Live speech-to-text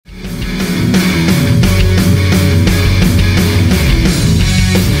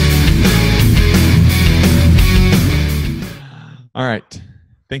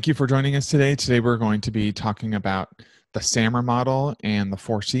Thank you for joining us today. Today we're going to be talking about the SAMR model and the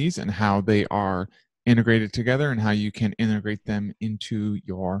 4Cs and how they are integrated together and how you can integrate them into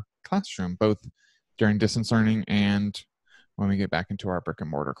your classroom, both during distance learning and when we get back into our brick and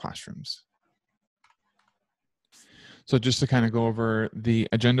mortar classrooms. So just to kind of go over the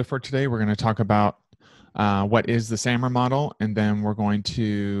agenda for today, we're going to talk about what is the SAMR model, and then we're going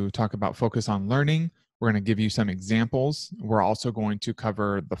to talk about focus on learning. We're going to give you some examples. We're also going to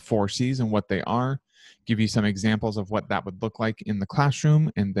cover the 4Cs and what they are, give you some examples of what that would look like in the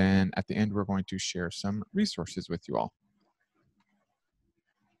classroom, and then at the end, we're going to share some resources with you all.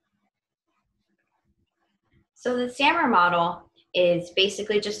 So the SAMR model is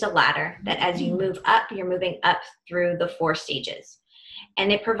basically just a ladder that as you move up, you're moving up through the 4 stages.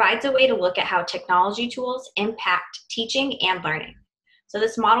 And it provides a way to look at how technology tools impact teaching and learning. So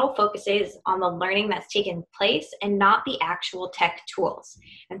this model focuses on the learning that's taken place and not the actual tech tools.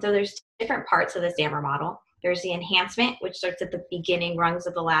 And so there's different parts of the SAMR model. There's the enhancement, which starts at the beginning rungs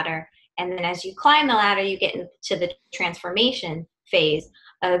of the ladder. And then as you climb the ladder, you get into the transformation phase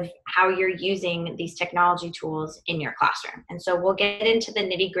of how you're using these technology tools in your classroom. And so we'll get into the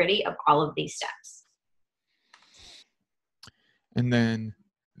nitty-gritty of all of these steps. And then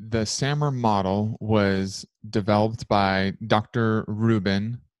the SAMR model was developed by Dr.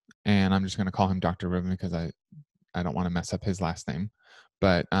 Rubin, and I'm just going to call him Dr. Rubin because I don't want to mess up his last name.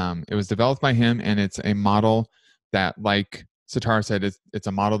 But it was developed by him, and it's a model that, like Satara said, it's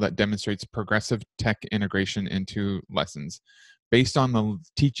a model that demonstrates progressive tech integration into lessons based on the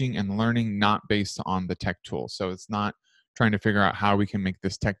teaching and learning, not based on the tech tool. So it's not trying to figure out how we can make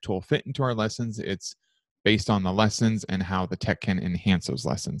this tech tool fit into our lessons. It's based on the lessons and how the tech can enhance those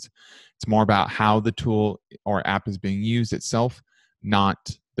lessons. It's more about how the tool or app is being used itself, not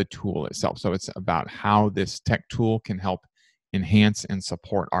the tool itself. So it's about how this tech tool can help enhance and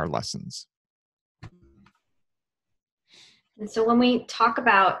support our lessons. And so when we talk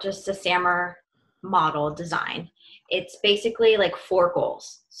about just the SAMR model design, it's basically like 4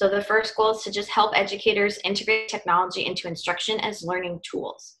 goals. So the first goal is to just help educators integrate technology into instruction as learning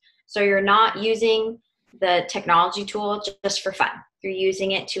tools. So you're not using the technology tool just for fun. You're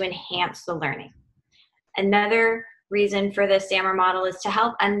using it to enhance the learning. Another reason for the SAMR model is to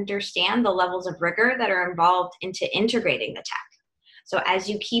help understand the levels of rigor that are involved into integrating the tech. So as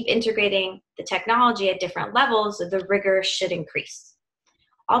you keep integrating the technology at different levels, the rigor should increase.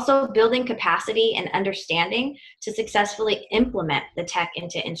 Also, building capacity and understanding to successfully implement the tech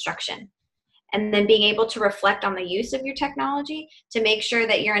into instruction. And then being able to reflect on the use of your technology to make sure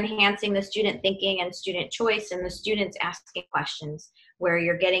that you're enhancing the student thinking and student choice and the students asking questions, where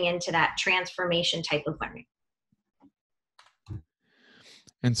you're getting into that transformation type of learning.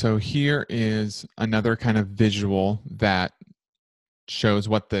 And so here is another kind of visual that shows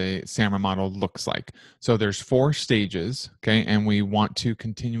what the SAMR model looks like. So there's 4 stages, okay? And we want to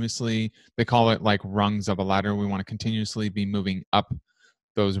continuously, they call it like rungs of a ladder. We want to continuously be moving up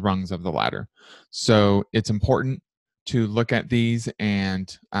those rungs of the ladder. So it's important to look at these and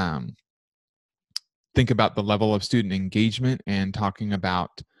think about the level of student engagement and talking about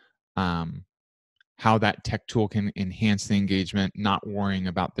how that tech tool can enhance the engagement, not worrying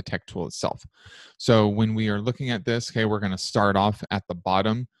about the tech tool itself. So when we are looking at this, okay, we're going to start off at the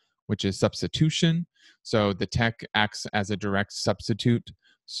bottom, which is substitution. So the tech acts as a direct substitute.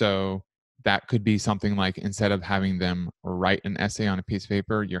 So that could be something like, instead of having them write an essay on a piece of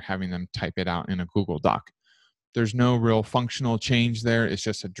paper, you're having them type it out in a Google Doc. There's no real functional change there. It's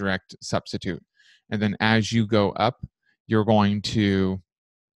just a direct substitute. And then as you go up, you're going to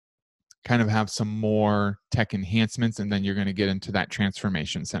kind of have some more tech enhancements, and then you're going to get into that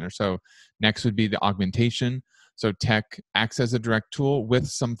transformation center. So next would be the augmentation. So tech acts as a direct tool with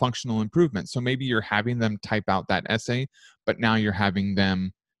some functional improvements. So maybe you're having them type out that essay, but now you're having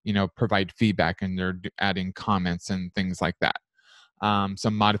them, provide feedback, and they're adding comments and things like that.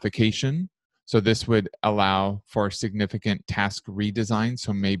 Some modification. So this would allow for significant task redesign.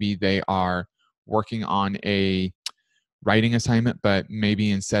 So maybe they are working on a writing assignment, but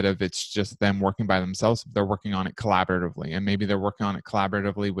maybe instead of it's just them working by themselves, they're working on it collaboratively. And maybe they're working on it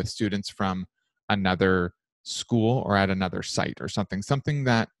collaboratively with students from another school or at another site or something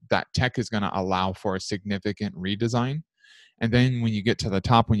that tech is going to allow for a significant redesign. And then when you get to the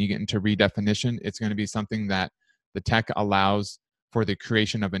top, when you get into redefinition, it's going to be something that the tech allows for the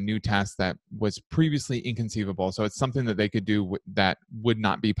creation of a new task that was previously inconceivable. So it's something that they could do that would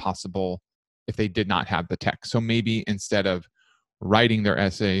not be possible if they did not have the tech. So maybe instead of writing their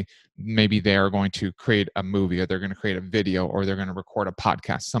essay, maybe they are going to create a movie, or they're going to create a video, or they're going to record a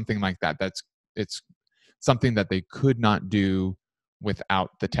podcast, something like that. It's something that they could not do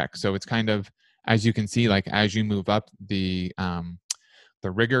without the tech. So it's kind of, as you can see, like as you move up, the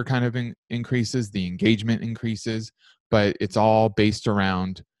rigor kind of increases, the engagement increases, but it's all based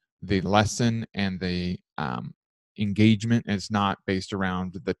around the lesson, and the engagement is not based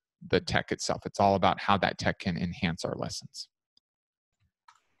around the tech itself. It's all about how that tech can enhance our lessons.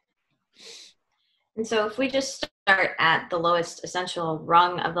 And so if we just start at the lowest essential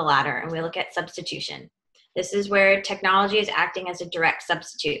rung of the ladder and we look at substitution, this is where technology is acting as a direct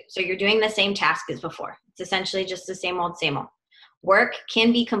substitute. So you're doing the same task as before. It's essentially just the same old, same old. Work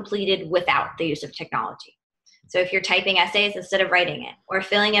can be completed without the use of technology. So if you're typing essays instead of writing it, or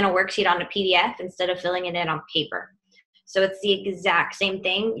filling in a worksheet on a PDF instead of filling it in on paper. So it's the exact same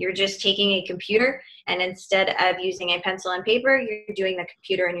thing. You're just taking a computer, and instead of using a pencil and paper, you're doing the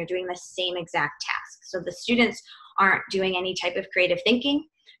computer, and you're doing the same exact task. So the students aren't doing any type of creative thinking.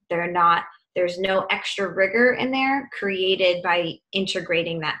 There's no extra rigor in there created by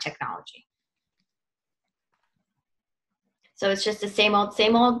integrating that technology. So it's just the same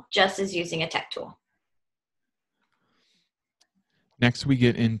old, just as using a tech tool. Next, we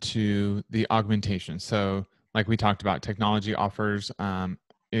get into the augmentation. So like we talked about, technology offers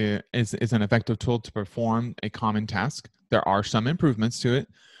is an effective tool to perform a common task. There are some improvements to it.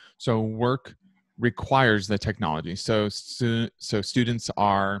 So work requires the technology. So students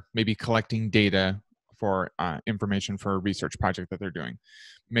are maybe collecting data for information for a research project that they're doing.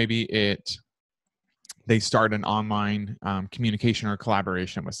 Maybe they start an online communication or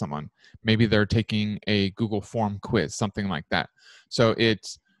collaboration with someone. Maybe they're taking a Google form quiz, something like that. So it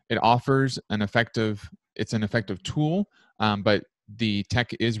offers an effective tool, but the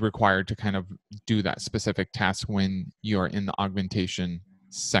tech is required to kind of do that specific task when you're in the augmentation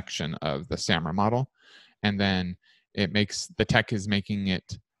section of the SAMR model. And then the tech is making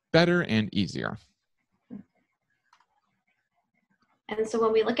it better and easier. And so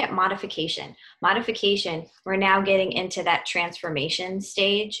when we look at modification, we're now getting into that transformation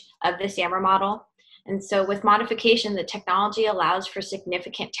stage of the SAMR model. And so with modification, the technology allows for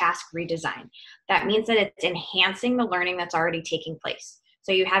significant task redesign. That means that it's enhancing the learning that's already taking place.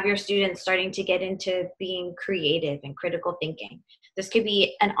 So you have your students starting to get into being creative and critical thinking. This could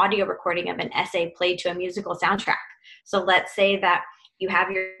be an audio recording of an essay played to a musical soundtrack. So let's say that you have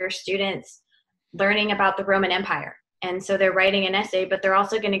your students learning about the Roman Empire. And so they're writing an essay, but they're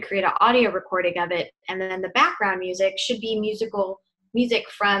also going to create an audio recording of it. And then the background music should be music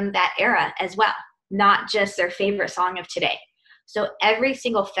from that era as well, not just their favorite song of today. So every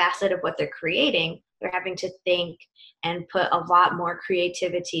single facet of what they're creating, they're having to think and put a lot more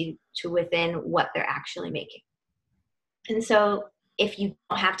creativity to within what they're actually making. And so if you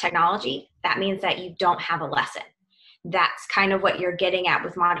don't have technology, that means that you don't have a lesson. That's kind of what you're getting at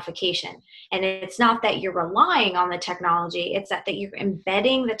with modification. And it's not that you're relying on the technology, it's that you're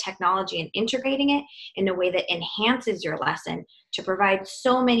embedding the technology and integrating it in a way that enhances your lesson to provide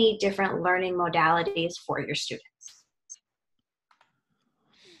so many different learning modalities for your students.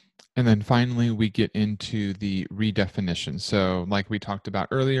 And then finally, we get into the redefinition. So like we talked about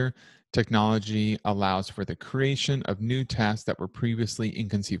earlier, technology allows for the creation of new tasks that were previously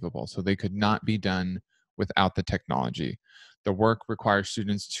inconceivable. So they could not be done without the technology. The work requires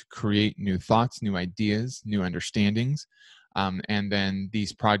students to create new thoughts, new ideas, new understandings, and then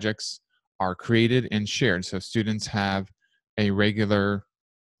these projects are created and shared. So students have a regular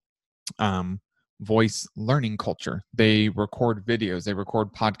voice learning culture. They record videos, they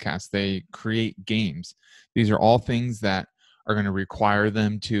record podcasts, they create games. These are all things that are going to require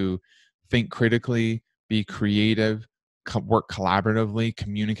them to think critically, be creative, work collaboratively,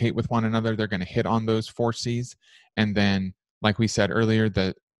 communicate with one another. They're going to hit on those 4 C's. And then, like we said earlier,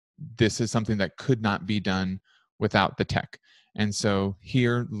 that this is something that could not be done without the tech. And so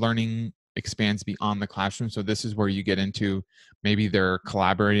here, learning expands beyond the classroom. So this is where you get into maybe they're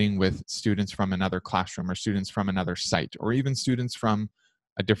collaborating with students from another classroom, or students from another site, or even students from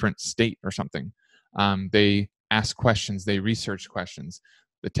a different state or something. They ask questions, they research questions.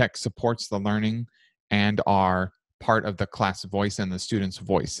 The tech supports the learning and are part of the class voice and the student's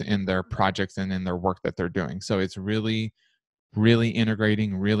voice in their projects and in their work that they're doing. So it's really, really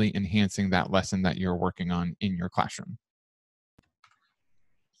integrating, really enhancing that lesson that you're working on in your classroom.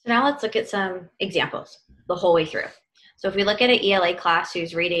 So now let's look at some examples the whole way through. So if we look at an ELA class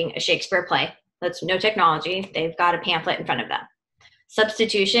who's reading a Shakespeare play, that's no technology, they've got a pamphlet in front of them.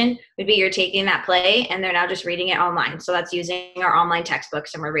 Substitution would be you're taking that play and they're now just reading it online. So that's using our online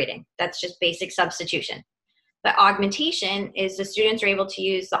textbooks and we're reading. That's just basic substitution. But augmentation is the students are able to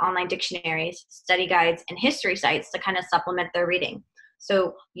use the online dictionaries, study guides, and history sites to kind of supplement their reading.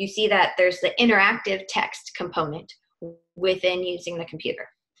 So you see that there's the interactive text component within using the computer.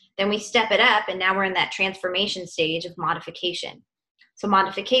 Then we step it up, and now we're in that transformation stage of modification. So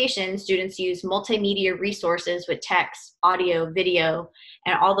modification, students use multimedia resources with text, audio, video,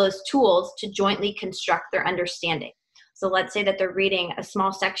 and all those tools to jointly construct their understanding. So let's say that they're reading a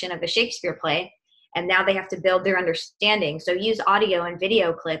small section of a Shakespeare play, and now they have to build their understanding. So use audio and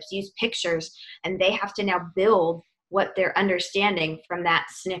video clips, use pictures, and they have to now build what they're understanding from that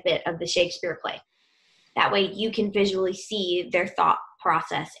snippet of the Shakespeare play. That way you can visually see their thought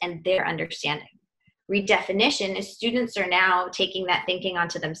process and their understanding. Redefinition is students are now taking that thinking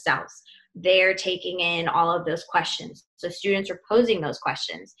onto themselves. They're taking in all of those questions. So students are posing those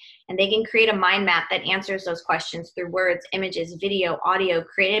questions, and they can create a mind map that answers those questions through words, images, video, audio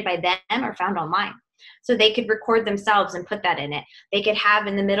created by them or found online. So they could record themselves and put that in it. They could have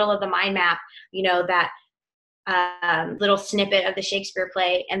in the middle of the mind map, that little snippet of the Shakespeare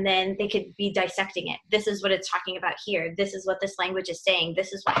play, and then they could be dissecting it. This is what it's talking about here. This is what this language is saying.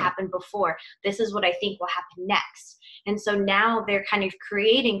 This is what happened before. This is what I think will happen next. And so now they're kind of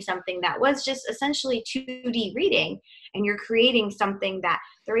creating something that was just essentially 2D reading, and you're creating something that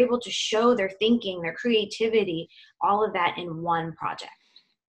they're able to show their thinking, their creativity, all of that in one project.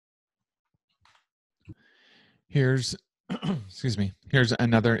 Here's, excuse me, here's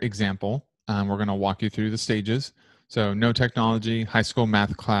another example. We're going to walk you through the stages. So no technology, high school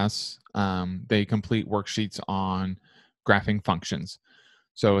math class. They complete worksheets on graphing functions.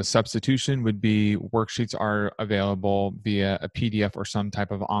 So a substitution would be worksheets are available via a PDF or some type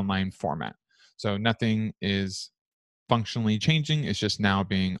of online format. So nothing is functionally changing. It's just now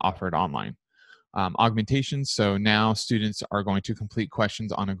being offered online. Augmentations. So now students are going to complete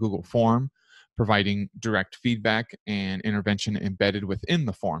questions on a Google form, providing direct feedback and intervention embedded within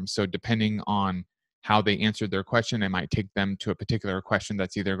the form. So depending on how they answered their question, it might take them to a particular question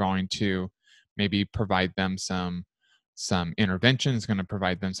that's either going to maybe provide them some intervention, it's going to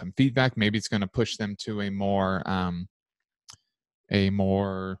provide them some feedback, maybe it's going to push them to a more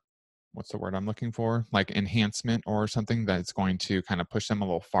what's the word I'm looking for, like enhancement or something that's going to kind of push them a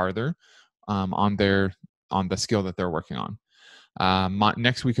little farther on the skill that they're working on.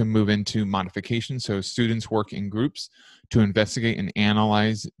 Next, we can move into modification. So students work in groups to investigate and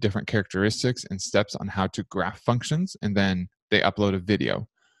analyze different characteristics and steps on how to graph functions, and then they upload a video.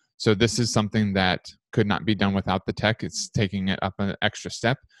 So this is something that could not be done without the tech. It's taking it up an extra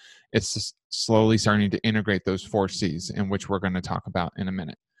step. It's just slowly starting to integrate those 4 C's, in which we're going to talk about in a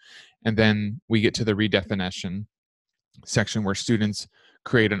minute. And then we get to the redefinition section, where students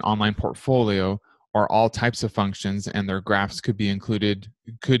create an online portfolio or all types of functions, and their graphs could be included.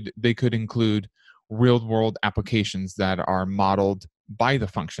 They could include real-world applications that are modeled by the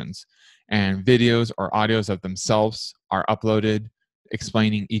functions, and videos or audios of themselves are uploaded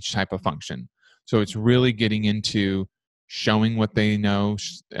explaining each type of function. So it's really getting into showing what they know.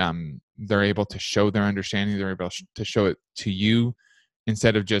 They're able to show their understanding. They're able to show it to you.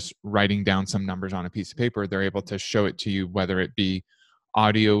 Instead of just writing down some numbers on a piece of paper, they're able to show it to you, whether it be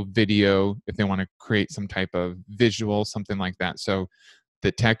audio, video, if they want to create some type of visual, something like that. So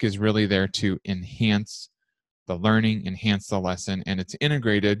the tech is really there to enhance the learning, enhance the lesson, and it's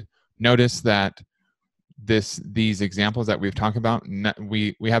integrated. Notice that these examples that we've talked about,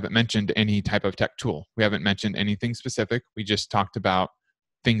 we haven't mentioned any type of tech tool. We haven't mentioned anything specific. We just talked about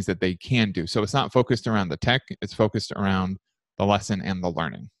things that they can do. So it's not focused around the tech, it's focused around the lesson and the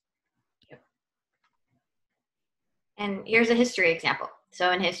learning. And here's a history example.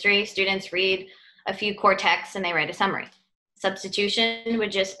 So in history, students read a few core texts and they write a summary. Substitution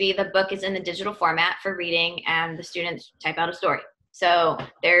would just be the book is in the digital format for reading and the students type out a story. So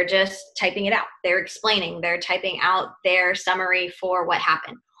they're just typing it out. They're explaining, they're typing out their summary for what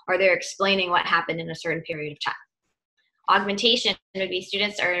happened, or they're explaining what happened in a certain period of time. Augmentation would be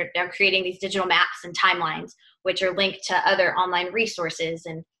students are creating these digital maps and timelines, which are linked to other online resources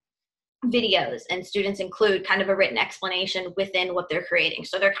and videos, and students include kind of a written explanation within what they're creating.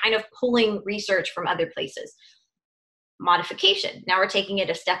 So they're kind of pulling research from other places. Modification, now we're taking it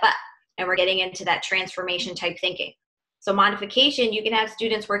a step up and we're getting into that transformation type thinking. So modification, you can have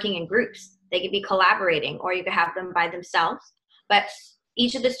students working in groups. They could be collaborating, or you could have them by themselves, but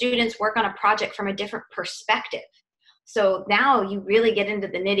each of the students work on a project from a different perspective. So now you really get into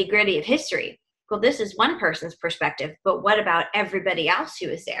the nitty gritty of history. Well, this is one person's perspective, but what about everybody else who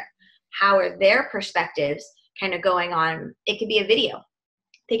is there? How are their perspectives kind of going on? It could be a video.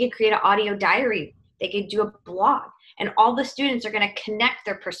 They could create an audio diary. They could do a blog. And all the students are going to connect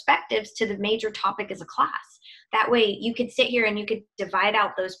their perspectives to the major topic as a class. That way you could sit here and you could divide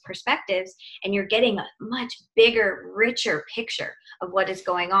out those perspectives, and you're getting a much bigger, richer picture of what is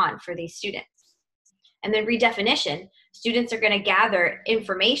going on for these students. And then redefinition, Students are going to gather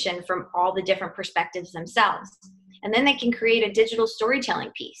information from all the different perspectives themselves. And then they can create a digital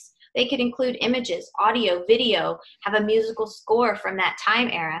storytelling piece. They could include images, audio, video, have a musical score from that time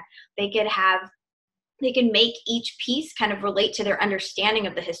era. They can make each piece kind of relate to their understanding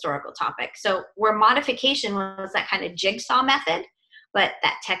of the historical topic. So where modification was that kind of jigsaw method, but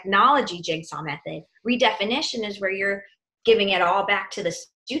that technology jigsaw method, redefinition is where you're giving it all back to the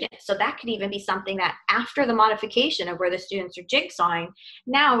student. So that could even be something that after the modification of where the students are jigsawing,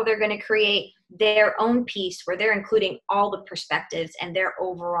 now they're going to create their own piece where they're including all the perspectives and their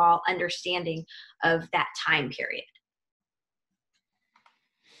overall understanding of that time period.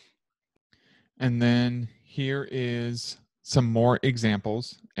 And then here is some more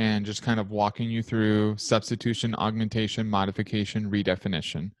examples and just kind of walking you through substitution, augmentation, modification,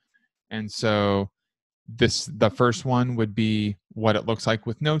 redefinition. And so the first one would be what it looks like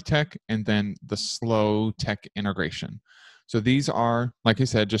with no tech, and then the slow tech integration. So these are, like I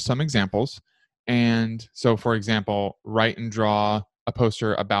said, just some examples. And so, for example, write and draw a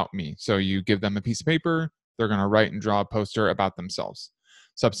poster about me. So you give them a piece of paper, they're going to write and draw a poster about themselves.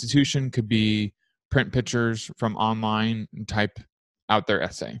 Substitution could be print pictures from online and type out their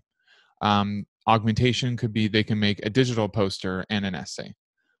essay. Augmentation could be they can make a digital poster and an essay.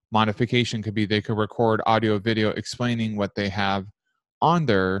 Modification could be they could record audio, video explaining what they have on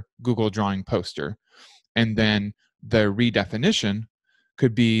their Google Drawing poster. And then the redefinition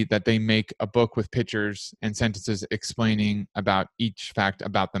could be that they make a book with pictures and sentences explaining about each fact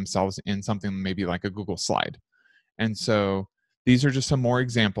about themselves in something maybe like a Google slide. And so these are just some more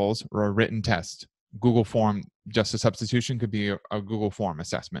examples, or a written test. Google form, just a substitution could be a Google form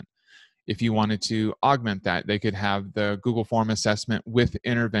assessment. If you wanted to augment that, they could have the Google form assessment with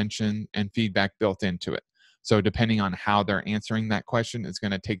intervention and feedback built into it. So depending on how they're answering that question, it's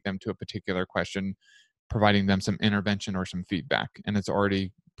going to take them to a particular question, providing them some intervention or some feedback. And it's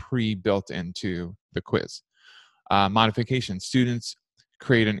already pre-built into the quiz. Modification, students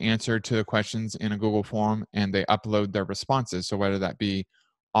create an answer to the questions in a Google form and they upload their responses. So whether that be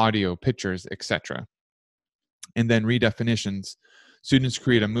audio, pictures, etc. And then redefinitions, students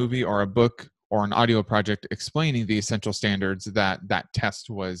create a movie or a book or an audio project explaining the essential standards that that test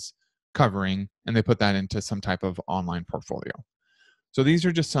was covering, and they put that into some type of online portfolio. So these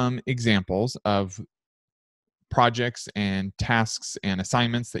are just some examples of projects and tasks and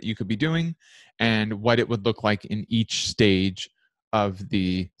assignments that you could be doing and what it would look like in each stage of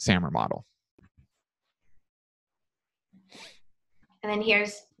the SAMR model. And then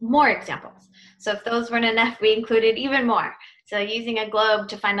here's more examples. So if those weren't enough, we included even more. So using a globe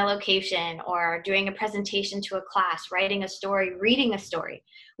to find a location, or doing a presentation to a class, writing a story, reading a story.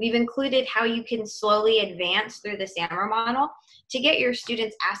 We've included how you can slowly advance through the SAMR model to get your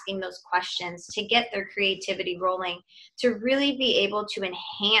students asking those questions, to get their creativity rolling, to really be able to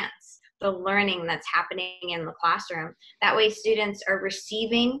enhance the learning that's happening in the classroom. That way students are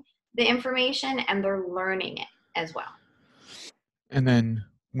receiving the information and they're learning it as well. And then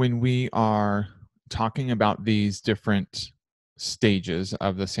when we are talking about these different stages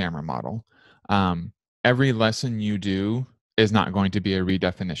of the SAMR model, every lesson you do is not going to be a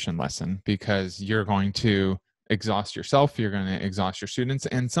redefinition lesson, because you're going to exhaust yourself, you're going to exhaust your students,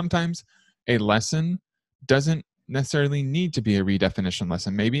 and sometimes a lesson doesn't necessarily need to be a redefinition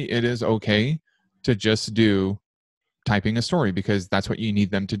lesson. Maybe it is okay to just do typing a story because that's what you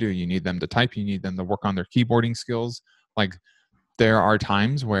need them to do. You need them to type, you need them to work on their keyboarding skills. Like, there are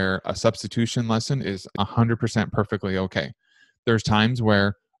times where a substitution lesson is 100% perfectly okay. There's times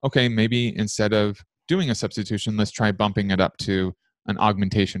where, okay, maybe instead of doing a substitution, let's try bumping it up to an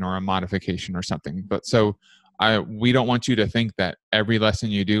augmentation or a modification or something. But so we don't want you to think that every lesson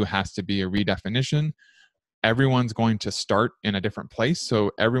you do has to be a redefinition. Everyone's going to start in a different place.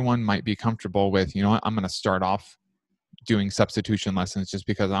 So everyone might be comfortable with, you know what, I'm going to start off doing substitution lessons just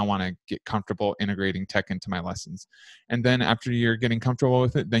because I want to get comfortable integrating tech into my lessons. And then after you're getting comfortable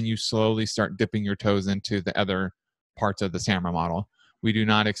with it, then you slowly start dipping your toes into the other parts of the SAMR model. We do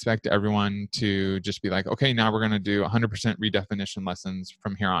not expect everyone to just be like, okay, now we're going to do 100% redefinition lessons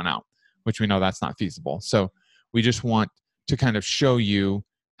from here on out, which we know that's not feasible. So we just want to kind of show you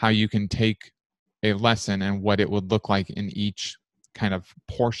how you can take a lesson and what it would look like in each kind of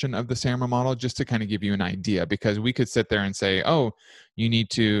portion of the SAMR model, just to kind of give you an idea, because we could sit there and say, oh, you need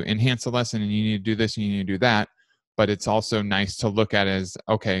to enhance the lesson and you need to do this and you need to do that. But it's also nice to look at it as,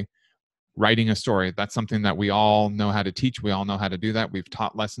 okay, writing a story, that's something that we all know how to teach. We all know how to do that. We've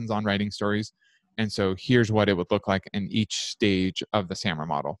taught lessons on writing stories. And so here's what it would look like in each stage of the SAMR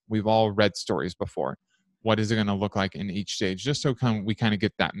model. We've all read stories before. What is it going to look like in each stage? Just so we kind of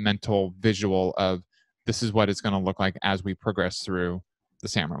get that mental visual of this is what it's going to look like as we progress through the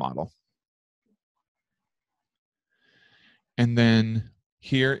SAMR model. And then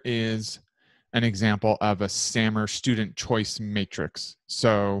here is an example of a SAMR student choice matrix.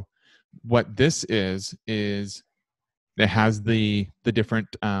 So what this is it has the different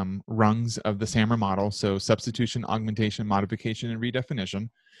rungs of the SAMR model. So substitution, augmentation, modification, and redefinition.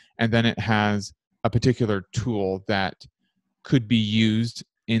 And then it has a particular tool that could be used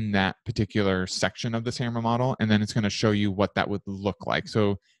in that particular section of the SAMR model. And then it's going to show you what that would look like.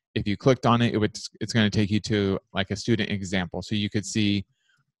 So if you clicked on it, it's going to take you to like a student example. So you could see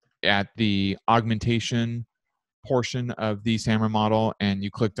at the augmentation portion of the SAMR model and you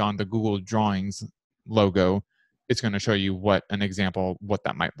clicked on the Google Drawings logo, it's going to show you what an example, what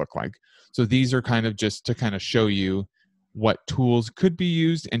that might look like. So these are kind of just to kind of show you what tools could be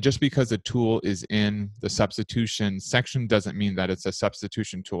used. And just because a tool is in the substitution section doesn't mean that it's a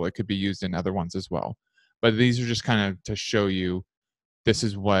substitution tool. It could be used in other ones as well. But these are just kind of to show you this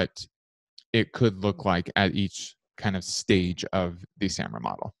is what it could look like at each kind of stage of the SAMR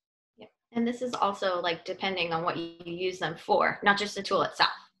model. Yeah. And this is also like depending on what you use them for, not just the tool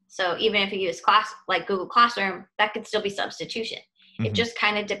itself. So even if you use like Google Classroom, that could still be substitution. Mm-hmm. It just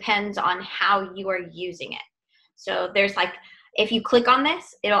kind of depends on how you are using it. So there's like, if you click on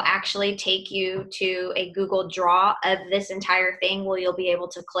this, it'll actually take you to a Google Draw of this entire thing where you'll be able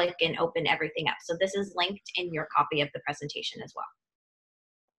to click and open everything up. So this is linked in your copy of the presentation as well.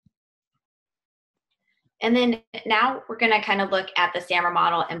 And then now we're going to kind of look at the SAMR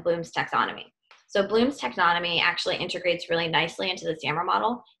model and Bloom's taxonomy. So Bloom's taxonomy actually integrates really nicely into the SAMR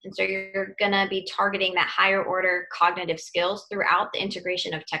model. And so you're going to be targeting that higher order cognitive skills throughout the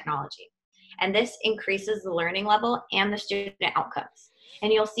integration of technology. And this increases the learning level and the student outcomes.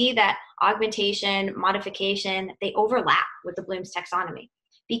 And you'll see that augmentation, modification, they overlap with the Bloom's taxonomy.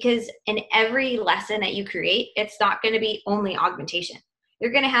 Because in every lesson that you create, it's not going to be only augmentation.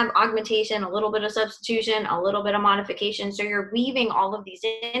 You're going to have augmentation, a little bit of substitution, a little bit of modification. So you're weaving all of these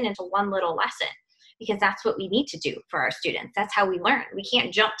into one little lesson because that's what we need to do for our students. That's how we learn. We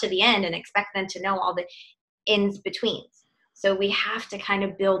can't jump to the end and expect them to know all the ins betweens. So we have to kind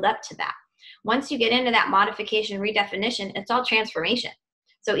of build up to that. Once you get into that modification, redefinition, it's all transformation.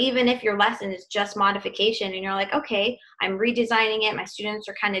 So even if your lesson is just modification and you're like, okay, I'm redesigning it, my students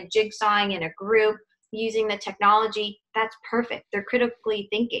are kind of jigsawing in a group, using the technology, that's perfect. They're critically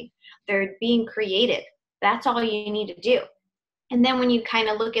thinking. They're being creative. That's all you need to do. And then when you kind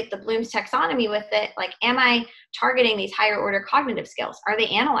of look at the Bloom's taxonomy with it, like, am I targeting these higher order cognitive skills? Are they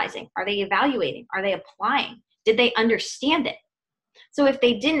analyzing? Are they evaluating? Are they applying? Did they understand it? So if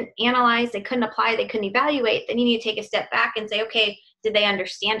they didn't analyze, they couldn't apply, they couldn't evaluate, then you need to take a step back and say, okay, did they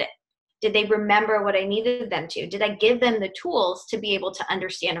understand it? Did they remember what I needed them to? Did I give them the tools to be able to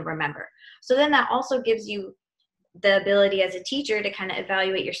understand and remember? So then that also gives you the ability as a teacher to kind of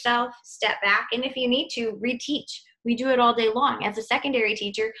evaluate yourself, step back, and if you need to, reteach. We do it all day long. As a secondary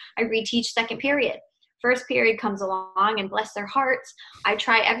teacher, I reteach second period. First period comes along, and bless their hearts, I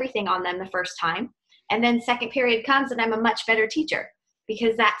try everything on them the first time. And then second period comes, and I'm a much better teacher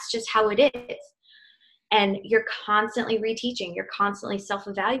because that's just how it is. And you're constantly reteaching. You're constantly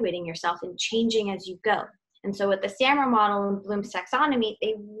self-evaluating yourself and changing as you go. And so with the SAMR model and Bloom's taxonomy,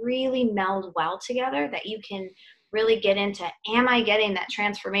 they really meld well together that you can really get into, am I getting that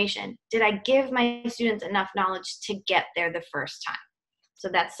transformation? Did I give my students enough knowledge to get there the first time? So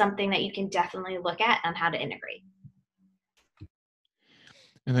that's something that you can definitely look at on how to integrate.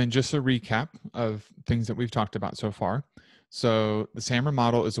 And then just a recap of things that we've talked about so far. So the SAMR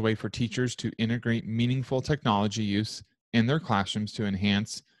model is a way for teachers to integrate meaningful technology use in their classrooms to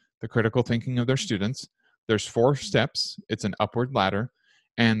enhance the critical thinking of their students. There's 4 steps. It's an upward ladder.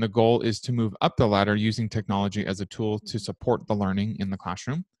 And the goal is to move up the ladder using technology as a tool to support the learning in the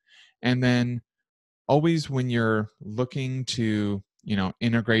classroom. And then always when you're looking to,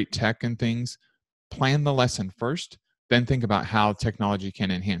 integrate tech and things, plan the lesson first, then think about how technology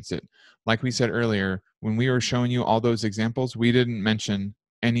can enhance it. Like we said earlier, when we were showing you all those examples, we didn't mention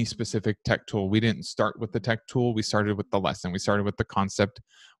any specific tech tool. We didn't start with the tech tool. We started with the lesson. We started with the concept.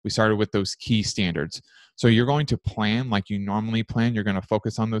 We started with those key standards. So you're going to plan like you normally plan. You're going to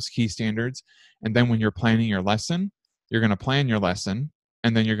focus on those key standards. And then when you're planning your lesson, you're going to plan your lesson.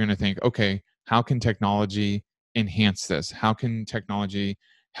 And then you're going to think, okay, how can technology enhance this? How can technology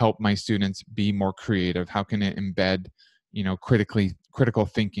help my students be more creative? How can it embed, critical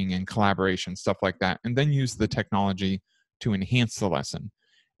thinking and collaboration, stuff like that? And then use the technology to enhance the lesson.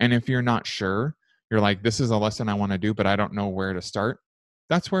 And if you're not sure, you're like, this is a lesson I want to do, but I don't know where to start.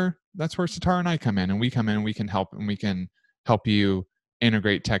 That's where Satara and I come in, and we can help, and we can help you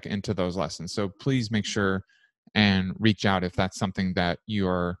integrate tech into those lessons. So please make sure and reach out if that's something that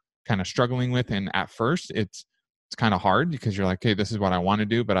you're kind of struggling with. And at first it's kind of hard because you're like, hey, this is what I want to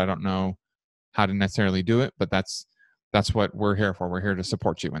do, but I don't know how to necessarily do it. But that's what we're here for. We're here to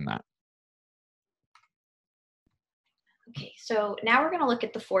support you in that. Okay, so now we're going to look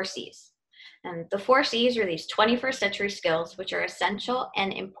at the 4 C's. And the 4 C's are these 21st century skills, which are essential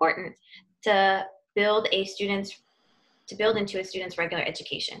and important to build into a student's regular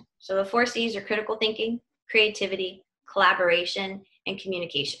education. So the 4 C's are critical thinking, creativity, collaboration, and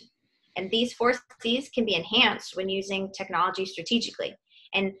communication. And these 4 C's can be enhanced when using technology strategically.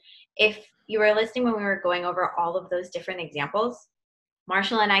 And if you were listening when we were going over all of those different examples,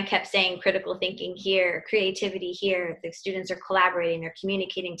 Marshall and I kept saying critical thinking here, creativity here, the students are collaborating, they're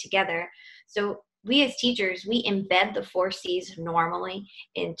communicating together. So we as teachers, we embed the 4 C's normally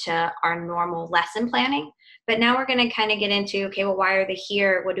into our normal lesson planning. But now we're going to kind of get into, okay, well, why are they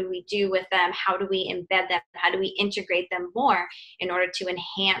here? What do we do with them? How do we embed them? How do we integrate them more in order to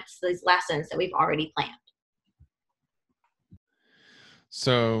enhance these lessons that we've already planned?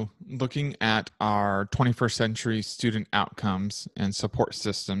 So looking at our 21st century student outcomes and support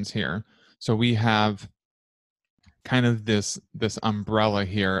systems here. So we have kind of this umbrella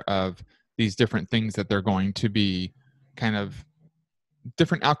here of these different things that they're going to be kind of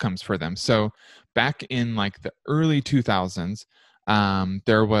different outcomes for them. So back in like the early 2000s,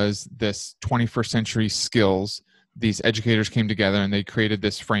 there was this 21st century skills. These educators came together and they created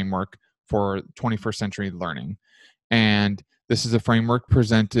this framework for 21st century learning. And this is a framework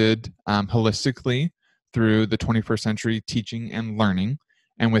presented holistically through the 21st century teaching and learning.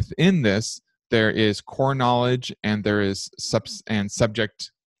 And within this, there is core knowledge and there is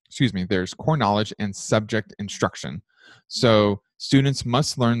there's core knowledge and subject instruction. So students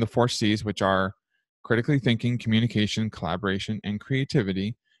must learn the 4 C's, which are critically thinking, communication, collaboration, and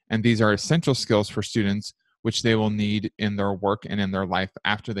creativity. And these are essential skills for students, which they will need in their work and in their life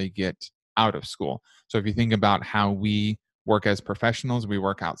after they get out of school. So if you think about how we work as professionals, we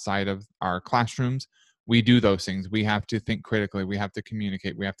work outside of our classrooms, we do those things. We have to think critically, we have to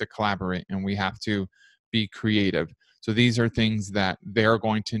communicate, we have to collaborate, and we have to be creative. So these are things that they're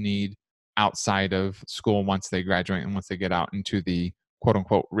going to need outside of school once they graduate and once they get out into the quote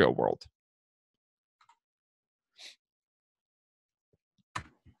unquote real world.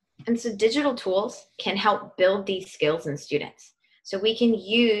 And so digital tools can help build these skills in students. So we can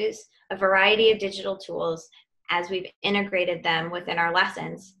use a variety of digital tools as we've integrated them within our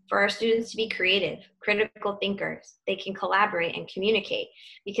lessons for our students to be creative, critical thinkers. They can collaborate and communicate,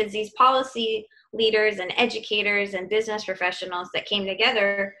 because these policy leaders and educators and business professionals that came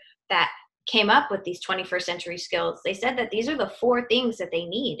together that came up with these 21st century skills, they said that these are the 4 things that they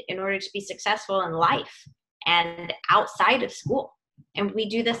need in order to be successful in life and outside of school. And we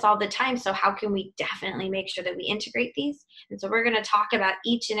do this all the time. So how can we definitely make sure that we integrate these? And so we're going to talk about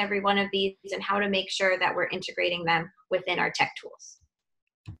each and every one of these and how to make sure that we're integrating them within our tech tools.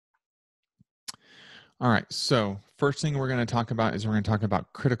 All right. So first thing we're going to talk about is we're going to talk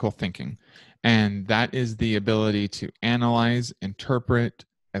about critical thinking. And that is the ability to analyze, interpret,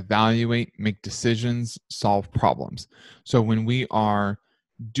 evaluate, make decisions, solve problems. So when we are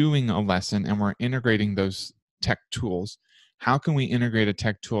doing a lesson and we're integrating those tech tools, how can we integrate a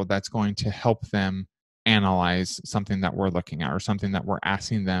tech tool that's going to help them analyze something that we're looking at or something that we're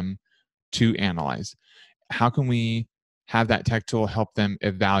asking them to analyze? How can we have that tech tool help them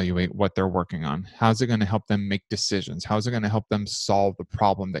evaluate what they're working on? How's it going to help them make decisions? How is it going to help them solve the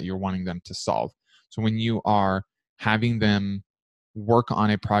problem that you're wanting them to solve? So when you are having them work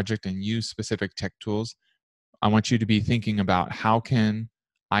on a project and use specific tech tools, I want you to be thinking about how can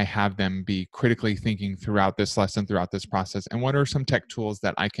I have them be critically thinking throughout this lesson, throughout this process, and what are some tech tools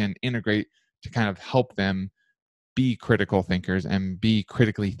that I can integrate to kind of help them be critical thinkers and be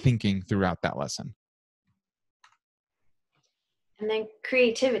critically thinking throughout that lesson. And then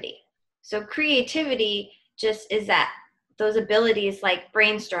creativity. So creativity just is that those abilities like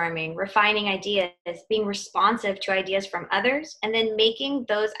brainstorming, refining ideas, being responsive to ideas from others, and then making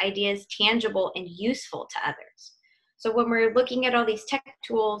those ideas tangible and useful to others. So when we're looking at all these tech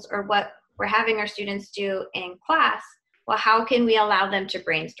tools or what we're having our students do in class, well, how can we allow them to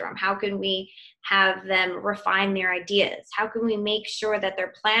brainstorm? How can we have them refine their ideas? How can we make sure that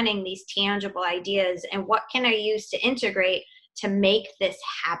they're planning these tangible ideas? And what can I use to integrate to make this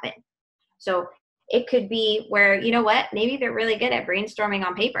happen? So it could be where, you know what, maybe they're really good at brainstorming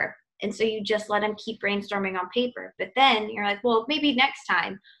on paper. And so you just let them keep brainstorming on paper. But then you're like, well, maybe next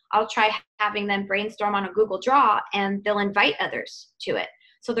time I'll try having them brainstorm on a Google Draw and they'll invite others to it.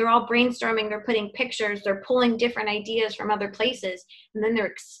 So they're all brainstorming, they're putting pictures, they're pulling different ideas from other places, and then they're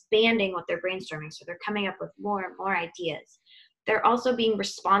expanding what they're brainstorming. So they're coming up with more and more ideas. They're also being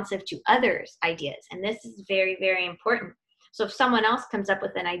responsive to others' ideas. And this is very, very important. So if someone else comes up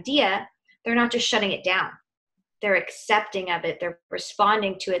with an idea, they're not just shutting it down. They're accepting of it, they're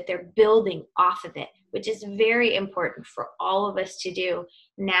responding to it, they're building off of it, which is very important for all of us to do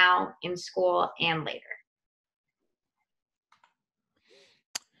now in school and later.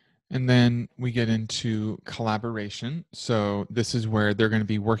 And then we get into collaboration. So this is where they're going to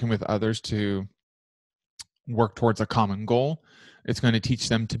be working with others to work towards a common goal. It's going to teach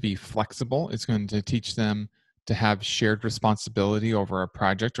them to be flexible. It's going to teach them to have shared responsibility over a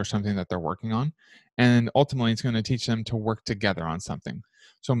project or something that they're working on. And ultimately, it's going to teach them to work together on something.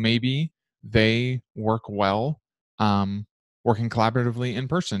 So maybe they work well working collaboratively in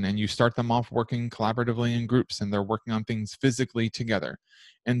person, and you start them off working collaboratively in groups, and they're working on things physically together.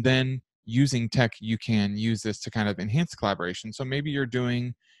 And then using tech, you can use this to kind of enhance collaboration. So maybe you're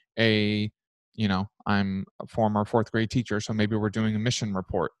doing I'm a former fourth grade teacher, so maybe we're doing a mission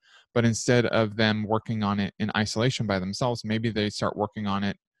report. But instead of them working on it in isolation by themselves, maybe they start working on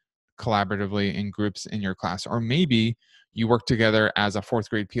it collaboratively in groups in your class. Or maybe you work together as a fourth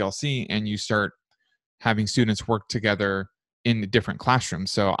grade PLC and you start having students work together in different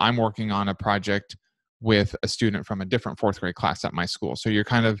classrooms. So I'm working on a project with a student from a different fourth grade class at my school. So you're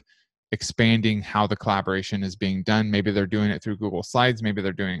kind of expanding how the collaboration is being done. Maybe they're doing it through Google Slides, maybe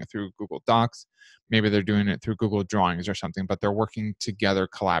they're doing it through Google Docs, maybe they're doing it through Google Drawings or something, but they're working together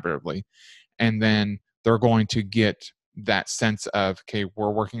collaboratively. And then they're going to get that sense of, okay,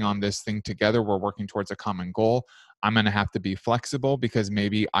 we're working on this thing together, we're working towards a common goal. I'm going to have to be flexible because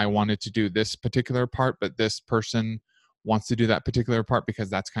maybe I wanted to do this particular part, but this person wants to do that particular part because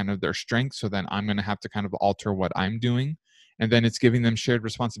that's kind of their strength. So then I'm going to have to kind of alter what I'm doing. And then it's giving them shared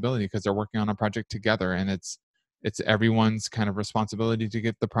responsibility because they're working on a project together, and it's everyone's kind of responsibility to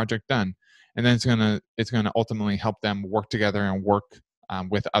get the project done. And then it's gonna ultimately help them work together and work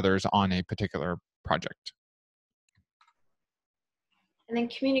with others on a particular project. And then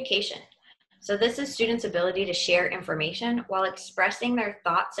communication. So this is students' ability to share information while expressing their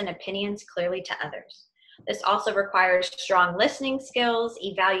thoughts and opinions clearly to others. This also requires strong listening skills,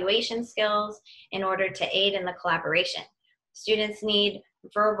 evaluation skills in order to aid in the collaboration. Students need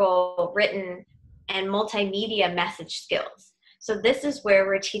verbal, written, and multimedia message skills. So this is where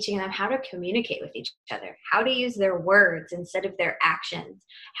we're teaching them how to communicate with each other, how to use their words instead of their actions,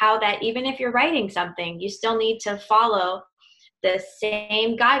 how that even if you're writing something, you still need to follow the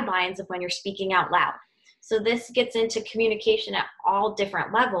same guidelines of when you're speaking out loud. So this gets into communication at all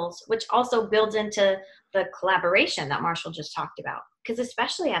different levels, which also builds into the collaboration that Marshall just talked about. Because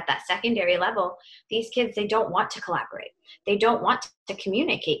especially at that secondary level, these kids, they don't want to collaborate. They don't want to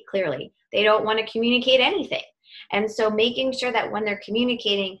communicate clearly. They don't want to communicate anything. And so making sure that when they're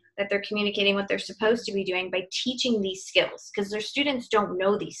communicating, that they're communicating what they're supposed to be doing by teaching these skills, because their students don't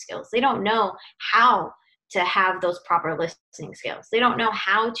know these skills. They don't know how to have those proper listening skills. They don't know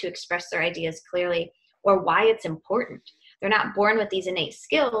how to express their ideas clearly or why it's important. They're not born with these innate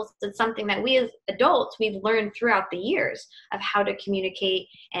skills. It's something that we as adults, we've learned throughout the years of how to communicate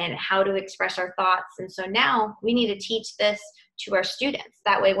and how to express our thoughts. And so now we need to teach this to our students.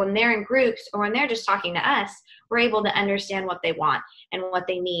 That way, when they're in groups or when they're just talking to us, we're able to understand what they want and what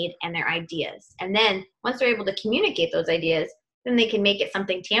they need and their ideas. And then once they're able to communicate those ideas, then they can make it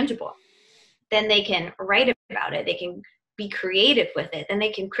something tangible. Then they can write about it. They can be creative with it. Then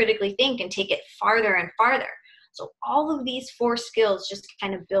they can critically think and take it farther and farther. So all of these 4 skills just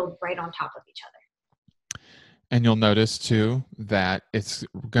kind of build right on top of each other. And you'll notice too that it's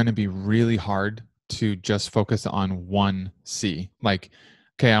going to be really hard to just focus on one C. Like,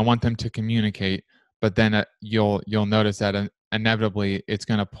 okay, I want them to communicate, but then you'll notice that inevitably it's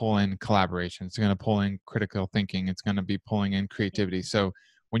going to pull in collaboration. It's going to pull in critical thinking. It's going to be pulling in creativity. So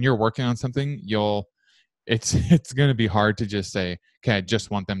when you're working on something, it's going to be hard to just say, okay, I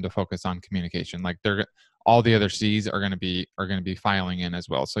just want them to focus on communication. Like all the other C's are going to be filing in as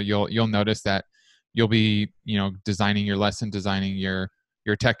well. So you'll notice that you'll be, designing your lesson, designing your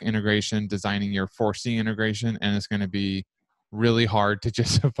tech integration, designing your 4C integration, and it's going to be really hard to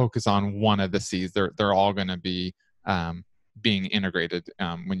just focus on one of the C's. They're all going to be being integrated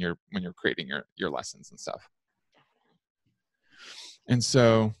when you're creating your lessons and stuff. And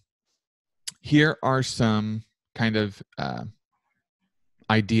so here are some kind of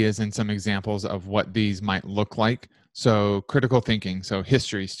ideas and some examples of what these might look like. So critical thinking. So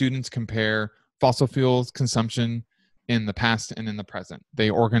history. Students compare fossil fuels consumption in the past and in the present. They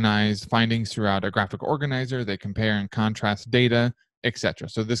organize findings throughout a graphic organizer. They compare and contrast data etc.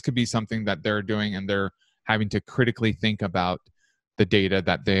 So this could be something that they're doing, and they're having to critically think about the data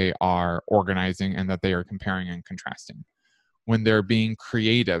that they are organizing and that they are comparing and contrasting. When they're being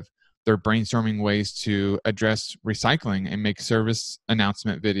creative, they're brainstorming ways to address recycling and make service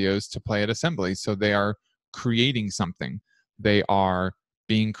announcement videos to play at assemblies. So they are creating something. They are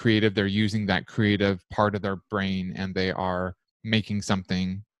being creative. They're using that creative part of their brain, and they are making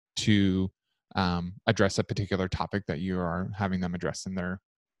something to address a particular topic that you are having them address in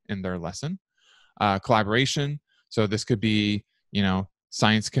their lesson. Collaboration. So this could be,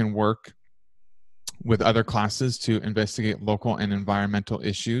 science can work with other classes to investigate local and environmental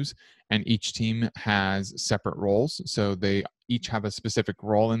issues, and each team has separate roles. So they each have a specific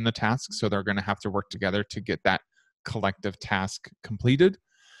role in the task. So they're going to have to work together to get that collective task completed.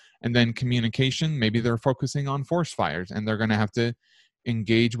 And then communication, maybe they're focusing on forest fires, and they're going to have to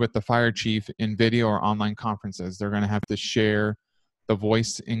engage with the fire chief in video or online conferences. They're going to have to share the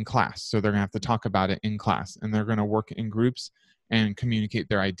voice in class. So they're going to have to talk about it in class, and they're going to work in groups and communicate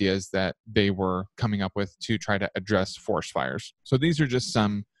their ideas that they were coming up with to try to address forest fires. So these are just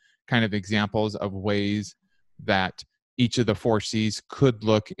some kind of examples of ways that each of the 4Cs could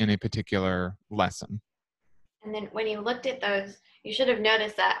look in a particular lesson. And then when you looked at those, you should have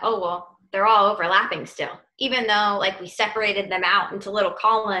noticed that, oh, well, they're all overlapping still. Even though like we separated them out into little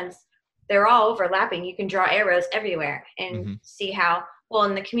columns, they're all overlapping. You can draw arrows everywhere and see how, well,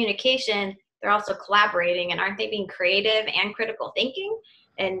 in the communication, they're also collaborating, and aren't they being creative and critical thinking?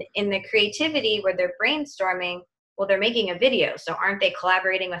 And in the creativity where they're brainstorming, well, they're making a video. So aren't they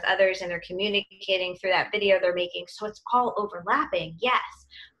collaborating with others, and they're communicating through that video they're making? So it's all overlapping, yes.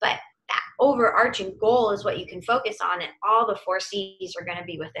 But that overarching goal is what you can focus on, and all the 4Cs are going to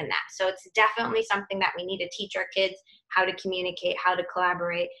be within that. So it's definitely something that we need to teach our kids, how to communicate, how to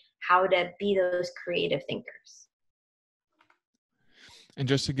collaborate, how to be those creative thinkers. And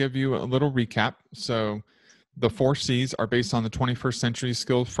just to give you a little recap, so the 4Cs are based on the 21st Century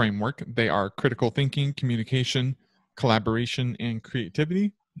Skills Framework. They are critical thinking, communication, collaboration, and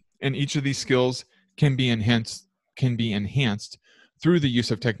creativity. And each of these skills can be enhanced through the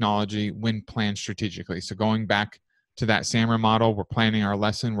use of technology when planned strategically. So going back to that SAMR model, we're planning our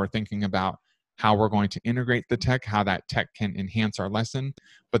lesson. We're thinking about how we're going to integrate the tech, how that tech can enhance our lesson.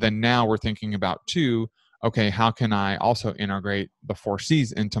 But then now we're thinking about okay, how can I also integrate the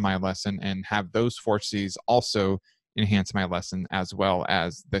 4Cs into my lesson and have those 4Cs also enhance my lesson as well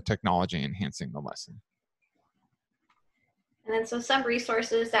as the technology enhancing the lesson? And then so some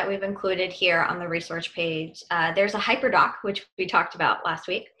resources that we've included here on the resource page. There's a hyperdoc, which we talked about last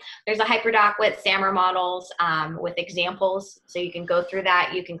week. There's a hyperdoc with SAMR models with examples. So you can go through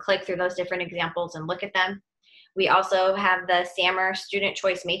that. You can click through those different examples and look at them. We also have the SAMR Student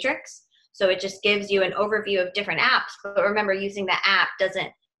Choice Matrix. So it just gives you an overview of different apps. But remember, using the app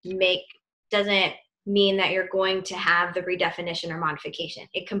doesn't mean that you're going to have the redefinition or modification.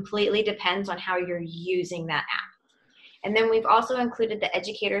 It completely depends on how you're using that app. And then we've also included the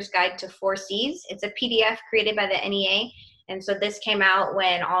Educator's Guide to 4Cs. It's a PDF created by the NEA. And so this came out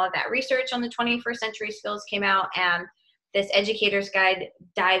when all of that research on the 21st century skills came out, and this Educator's Guide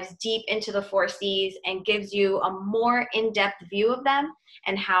dives deep into the 4Cs and gives you a more in-depth view of them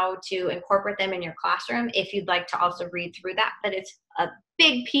and how to incorporate them in your classroom if you'd like to also read through that. But it's a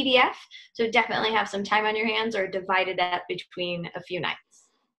big PDF, so definitely have some time on your hands or divide it up between a few nights.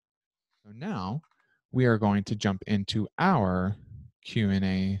 So now we are going to jump into our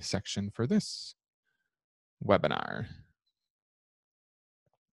Q&A section for this webinar.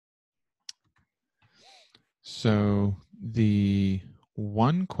 So the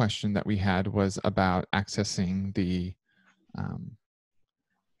one question that we had was about accessing the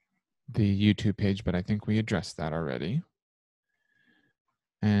YouTube page, but I think we addressed that already.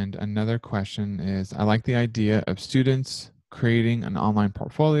 And another question is, I like the idea of students creating an online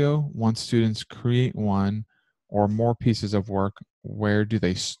portfolio. Once students create one or more pieces of work, where do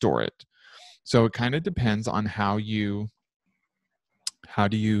they store it? So it kind of depends on how you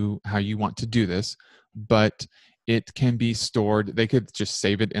want to do this, but it can be stored. They could just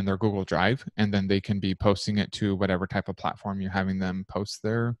save it in their Google Drive, and then they can be posting it to whatever type of platform you're having them post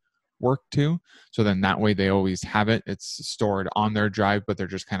their work to. So then that way they always have it. It's stored on their drive, but they're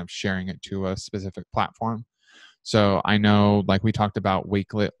just kind of sharing it to a specific platform. So I know, like we talked about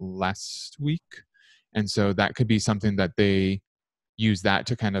Wakelet last week, and so that could be something that they use that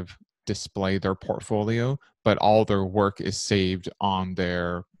to kind of display their portfolio, but all their work is saved on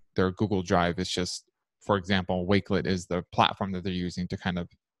their Google Drive. It's just, for example, Wakelet is the platform that they're using to kind of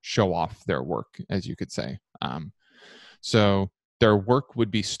show off their work, as you could say. So their work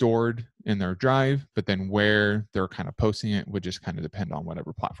would be stored in their drive, but then where they're kind of posting it would just kind of depend on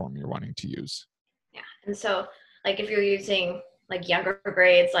whatever platform you're wanting to use. Yeah. And so like if you're using like younger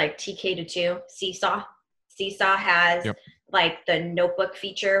grades, like TK to 2, Seesaw has Yep. like the notebook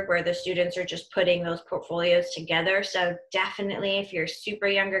feature where the students are just putting those portfolios together. So definitely if you're super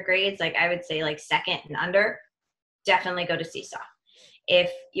younger grades, like I would say like second and under, definitely go to Seesaw.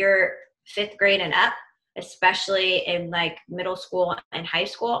 If you're 5th grade and up, especially in like middle school and high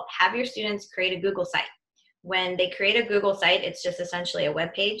school, have your students create a Google site. When they create a Google site, it's just essentially a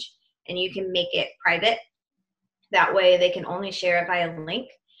web page, and you can make it private. That way they can only share it via link.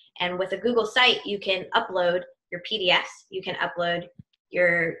 And with a Google site, you can upload your PDFs, you can upload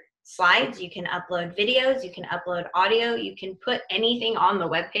your slides, you can upload videos, you can upload audio, you can put anything on the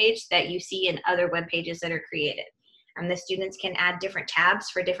web page that you see in other web pages that are created. And the students can add different tabs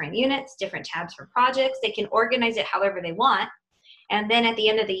for different units, different tabs for projects. They can organize it however they want. And then at the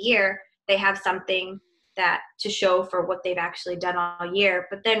end of the year, they have something that to show for what they've actually done all year.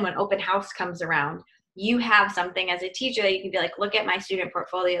 But then when open house comes around, you have something as a teacher that you can be like, look at my student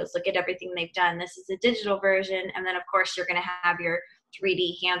portfolios, look at everything they've done. This is a digital version. And then of course you're going to have your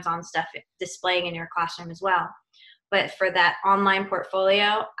 3D hands-on stuff displaying in your classroom as well. But for that online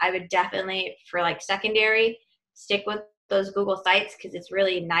portfolio, I would definitely, for like secondary, stick with those Google sites because it's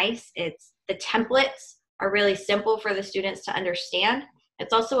really nice. It's the templates are really simple for the students to understand.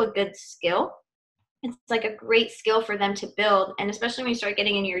 It's also a good skill. It's like a great skill for them to build. And especially when you start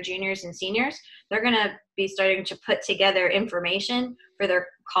getting into your juniors and seniors, they're going to be starting to put together information for their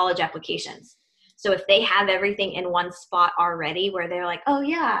college applications. So if they have everything in one spot already where they're like, oh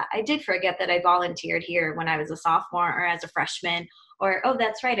yeah, I did forget that I volunteered here when I was a sophomore or as a freshman, or, oh,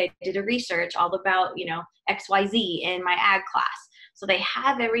 that's right, I did a research all about, XYZ in my ag class. So they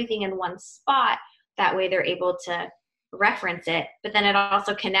have everything in one spot. That way they're able to reference it, but then it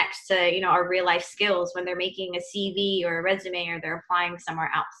also connects to, our real life skills when they're making a CV or a resume or they're applying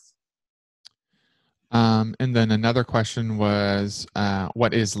somewhere else. And then another question was,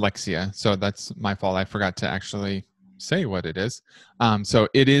 what is Lexia? So that's my fault. I forgot to actually say what it is. So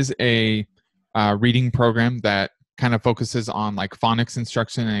it is a reading program that kind of focuses on like phonics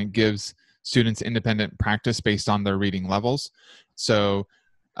instruction, and it gives students independent practice based on their reading levels. So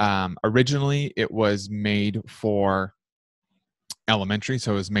originally it was made for elementary,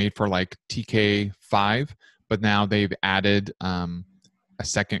 so it was made for like TK5, but now they've added a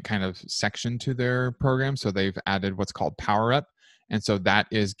second kind of section to their program. So they've added what's called Power Up. And so that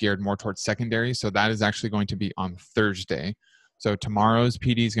is geared more towards secondary. So that is actually going to be on Thursday. So tomorrow's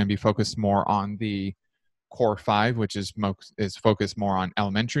PD is going to be focused more on the core 5, which is focused more on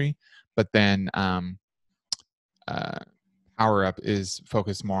elementary. But then Power Up is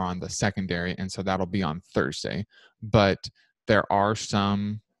focused more on the secondary. And so that'll be on Thursday. But there are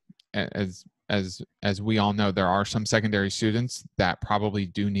some, as we all know, there are some secondary students that probably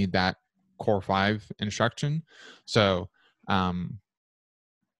do need that core 5 instruction. So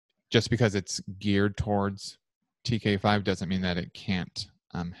just because it's geared towards TK5 doesn't mean that it can't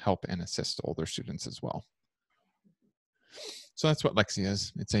help and assist older students as well. So that's what Lexi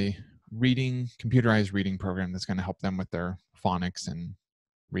is. It's a computerized reading program that's going to help them with their phonics and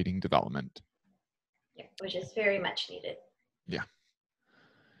reading development. Yeah, which is very much needed. Yeah.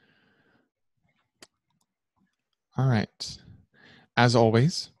 All right. As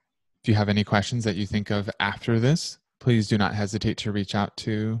always, if you have any questions that you think of after this, please do not hesitate to reach out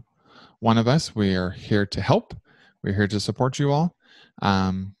to one of us. We are here to help. We're here to support you all.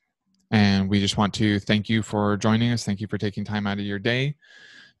 And we just want to thank you for joining us. Thank you for taking time out of your day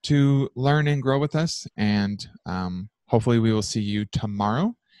to learn and grow with us. And hopefully we will see you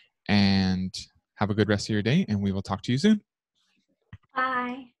tomorrow. And have a good rest of your day, and we will talk to you soon.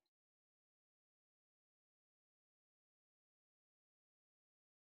 Bye.